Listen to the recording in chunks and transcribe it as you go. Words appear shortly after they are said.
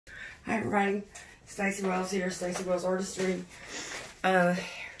Hi everybody, Stacey Wells here, Stacey Wells Artistry.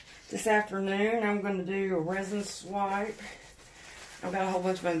 This afternoon I'm going to do a resin swipe. I've got a whole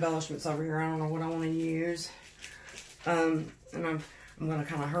bunch of embellishments over here. I don't know what I want to use. And I'm going to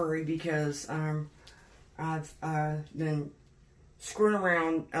kind of hurry because I've been screwing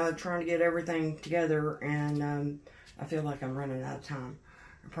around trying to get everything together, and I feel like I'm running out of time.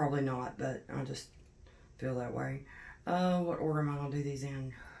 Probably not, but I just feel that way. What order am I going to do these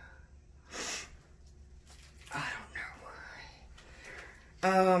in? I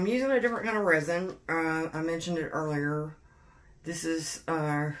don't know. I'm using a different kind of resin. I mentioned it earlier. This is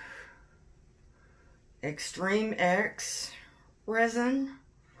Extreme X resin.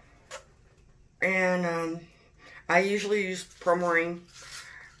 And I usually use Pro-Marine.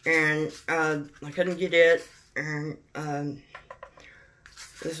 And I couldn't get it. And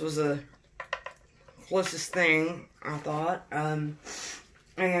this was the closest thing, I thought.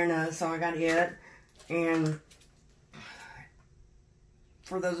 So I got it. And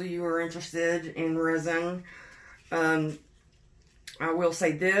for those of you who are interested in resin, I will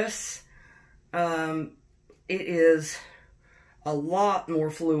say this. It is a lot more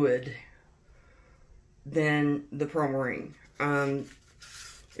fluid than the Pro-Marine.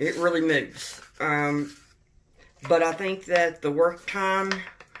 It really moves. But I think that the work time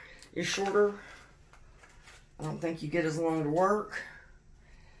is shorter. I don't think you get as long to work.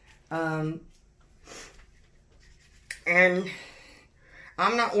 And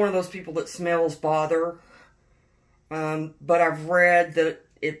I'm not one of those people that smells bother. But I've read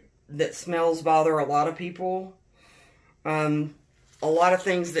that smells bother a lot of people. A lot of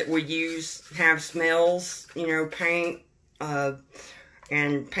things that we use have smells. You know, paint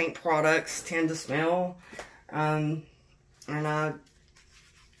and paint products tend to smell. And I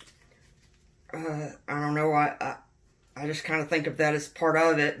don't know, I just kind of think of that as part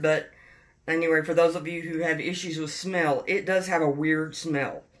of it. But anyway, for those of you who have issues with smell, it does have a weird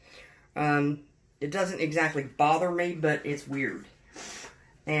smell. It doesn't exactly bother me, but it's weird.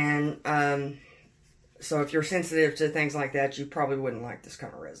 And so if you're sensitive to things like that, you probably wouldn't like this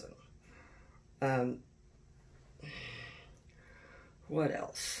kind of resin. What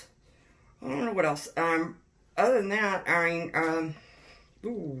else? I don't know what else. Other than that, I mean,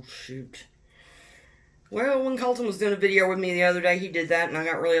 ooh, shoot. Well, when Colton was doing a video with me the other day, he did that, and I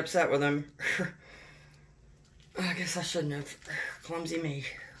got really upset with him. I guess I shouldn't have. Clumsy me.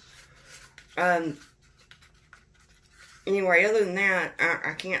 Anyway, other than that,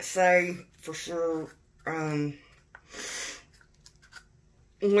 I can't say for sure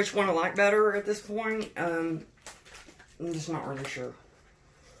which one I like better at this point. I'm just not really sure.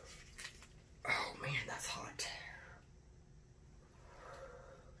 Oh, man, that's hot.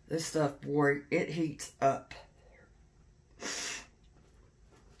 This stuff, boy, it heats up.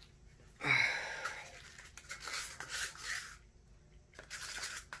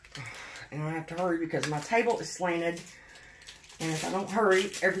 And I have to hurry because my table is slanted. And if I don't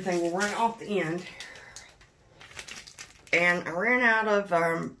hurry, everything will run off the end. And I ran out of,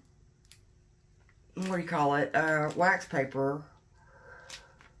 what do you call it, wax paper.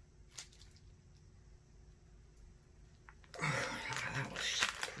 That was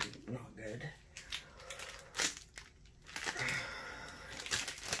not good.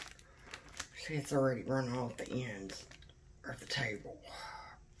 See, it's already run off the ends of the table.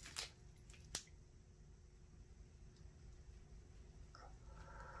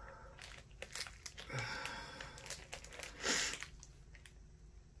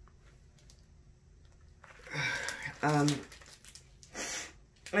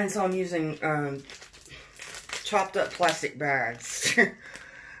 And so I'm using chopped up plastic bags.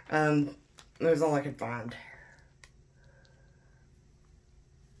 That was all I could find.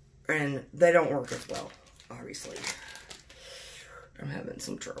 And they don't work as well, obviously. I'm having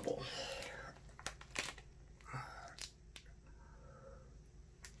some trouble.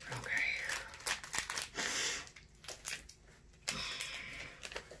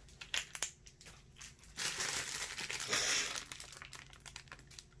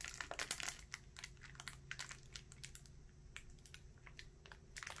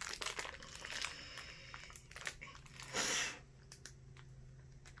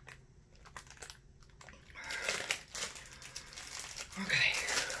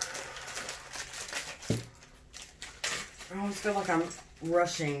 I always feel like I'm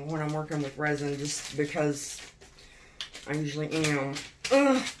rushing when I'm working with resin just because I usually am.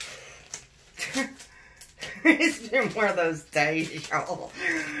 Ugh. It's been one of those days, y'all.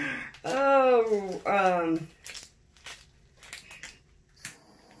 Oh,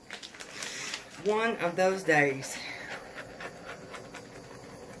 one of those days.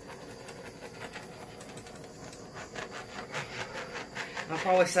 I'll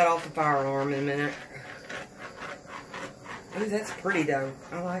probably set off the fire alarm in a minute. Ooh, that's pretty though.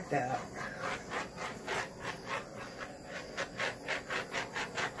 I like that.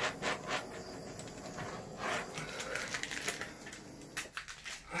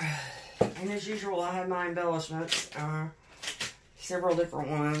 And as usual, I have my embellishments. Several different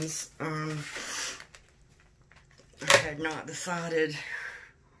ones. I had not decided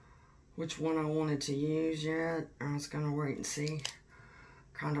which one I wanted to use yet. I was going to wait and see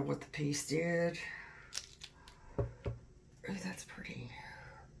kind of what the piece did. Oh, that's pretty.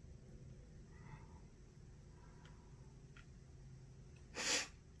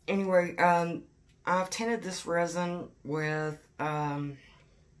 Anyway, I've tinted this resin with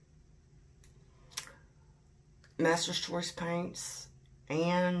Master's Choice paints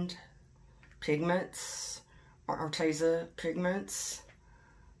and pigments, or Arteza pigments,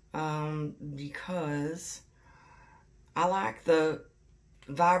 because I like the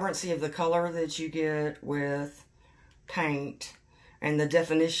vibrancy of the color that you get with paint and the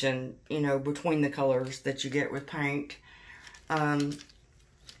definition, you know, between the colors that you get with paint. And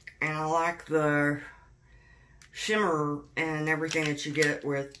I like the shimmer and everything that you get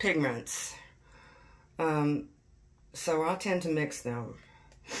with pigments. So I tend to mix them.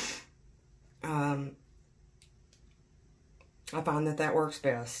 I find that that works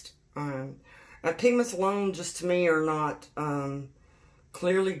best. Pigments alone, just to me, are not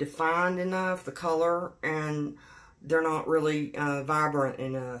clearly defined enough, the color, and they're not really vibrant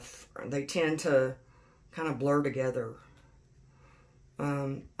enough. They tend to kind of blur together.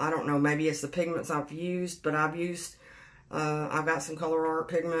 I don't know, maybe it's the pigments I've used, but I've got some Color Art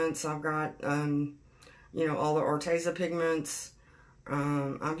pigments. I've got, you know, all the Arteza pigments.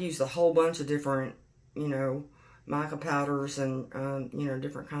 I've used a whole bunch of different, you know, mica powders and, you know,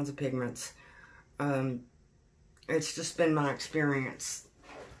 different kinds of pigments. It's just been my experience.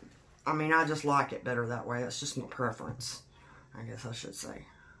 I mean, I just like it better that way. That's just my preference, I guess I should say.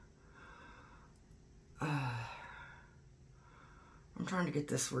 I'm trying to get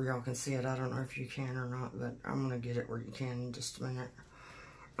this where y'all can see it. I don't know if you can or not, but I'm going to get it where you can in just a minute.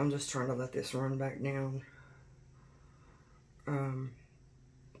 I'm just trying to let this run back down.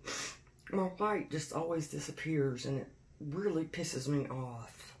 My white just always disappears, and it really pisses me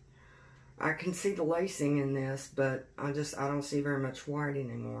off. I can see the lacing in this, but I don't see very much white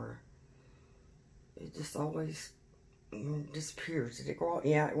anymore. It just always disappears. Did it go off?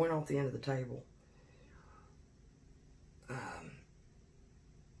 Yeah, it went off the end of the table.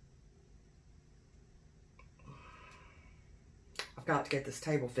 I've got to get this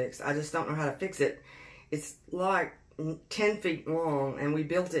table fixed. I just don't know how to fix it. It's like 10 feet long, and we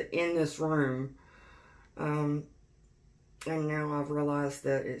built it in this room. And now I've realized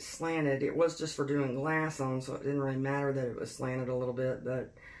that it's slanted. It was just for doing glass on, so it didn't really matter that it was slanted a little bit.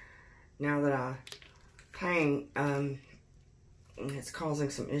 But now that I paint, it's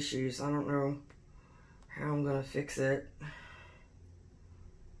causing some issues. I don't know how I'm going to fix it.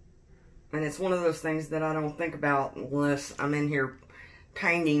 And it's one of those things that I don't think about unless I'm in here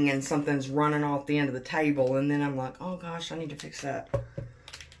painting and something's running off the end of the table. And then I'm like, oh gosh, I need to fix that.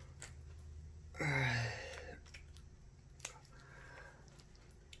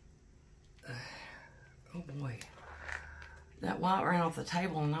 Oh boy. That white ran off the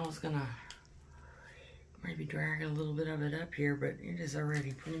table, and I was going to maybe drag a little bit of it up here, but it is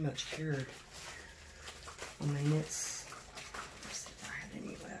already pretty much cured. I mean, let's see if I have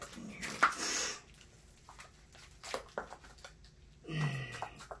any left in here.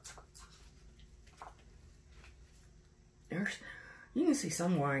 You can see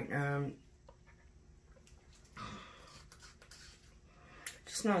some white,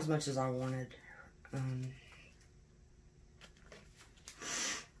 just not as much as I wanted. I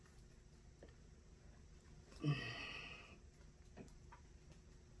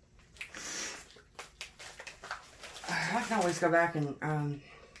can always go back and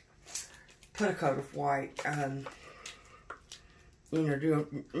put a coat of white, you know,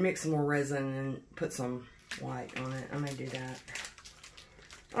 mix some more resin and put some white on it. I may do that.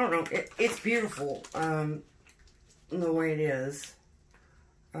 I don't know. It's beautiful, the way it is.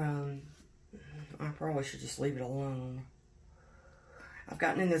 I probably should just leave it alone. I've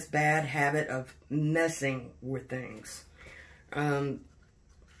gotten in this bad habit of messing with things when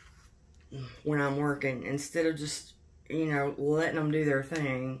I'm working, instead of just, you know, letting them do their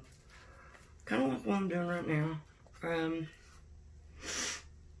thing. Kind of like what I'm doing right now.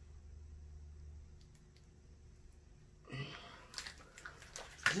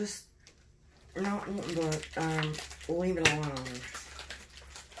 Just not wanting to leave it alone.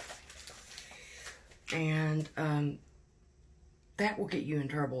 And that will get you in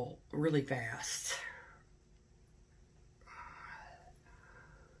trouble really fast.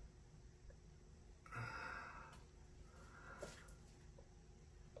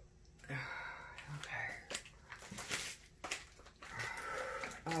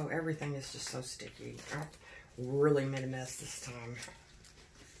 Oh, everything is just so sticky. I really made a mess this time.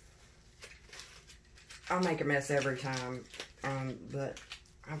 I make a mess every time, but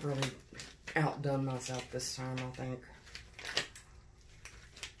I've really outdone myself this time, I think.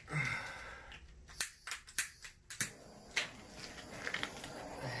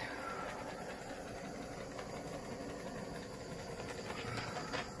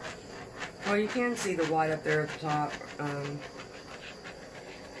 Well, you can see the white up there at the top.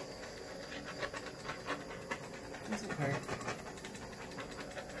 That's okay.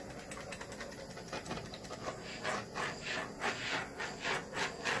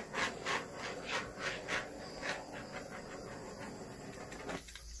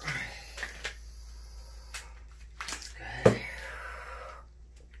 Good.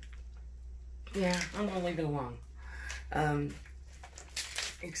 Yeah, I'm gonna leave it alone.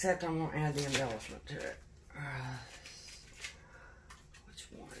 Except I'm gonna add the embellishment to it. Which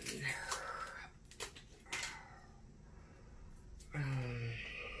one?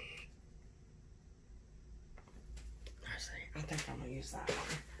 Let's see. I think I'm gonna use that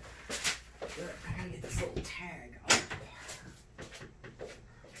one. But I gotta get this little tag off.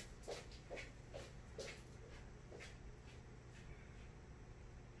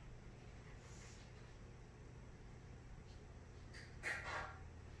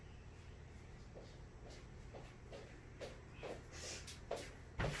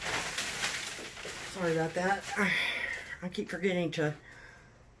 Sorry about that. I keep forgetting to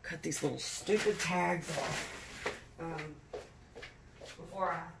cut these little stupid tags off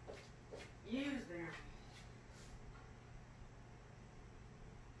before I use them.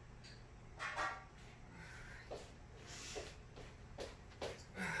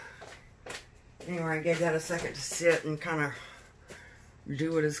 Anyway, I gave that a second to sit and kind of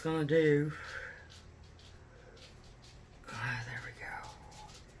do what it's going to do. There we go.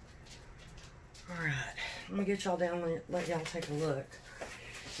 Alright, let me get y'all down and let y'all take a look.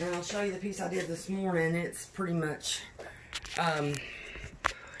 And I'll show you the piece I did this morning. It's pretty much hardened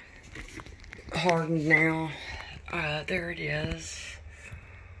now. There it is.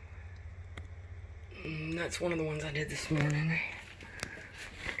 That's one of the ones I did this morning.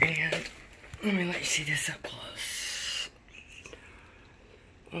 And let me let you see this up close.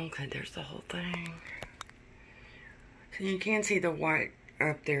 Okay, there's the whole thing. So you can see the white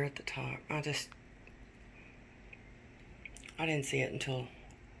up there at the top. I didn't see it until it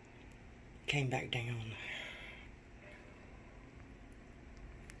came back down.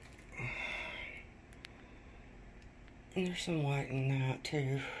 And there's some white in that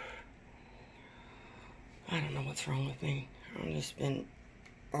too. I don't know what's wrong with me. I've just been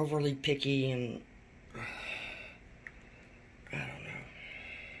overly picky and I don't know.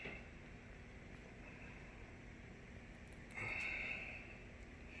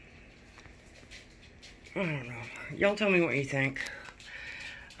 I don't know. Y'all tell me what you think.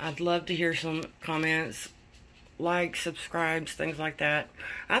 I'd love to hear some comments, likes, subscribes, things like that.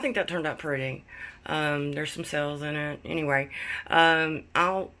 I think that turned out pretty. There's some cells in it. Anyway,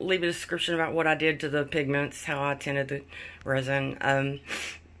 I'll leave a description about what I did to the pigments, how I tinted the resin.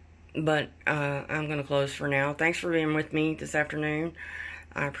 But I'm going to close for now. Thanks for being with me this afternoon.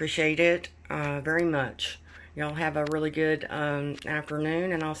 I appreciate it very much. Y'all have a really good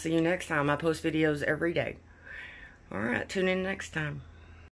afternoon, and I'll see you next time. I post videos every day. Alright, tune in next time.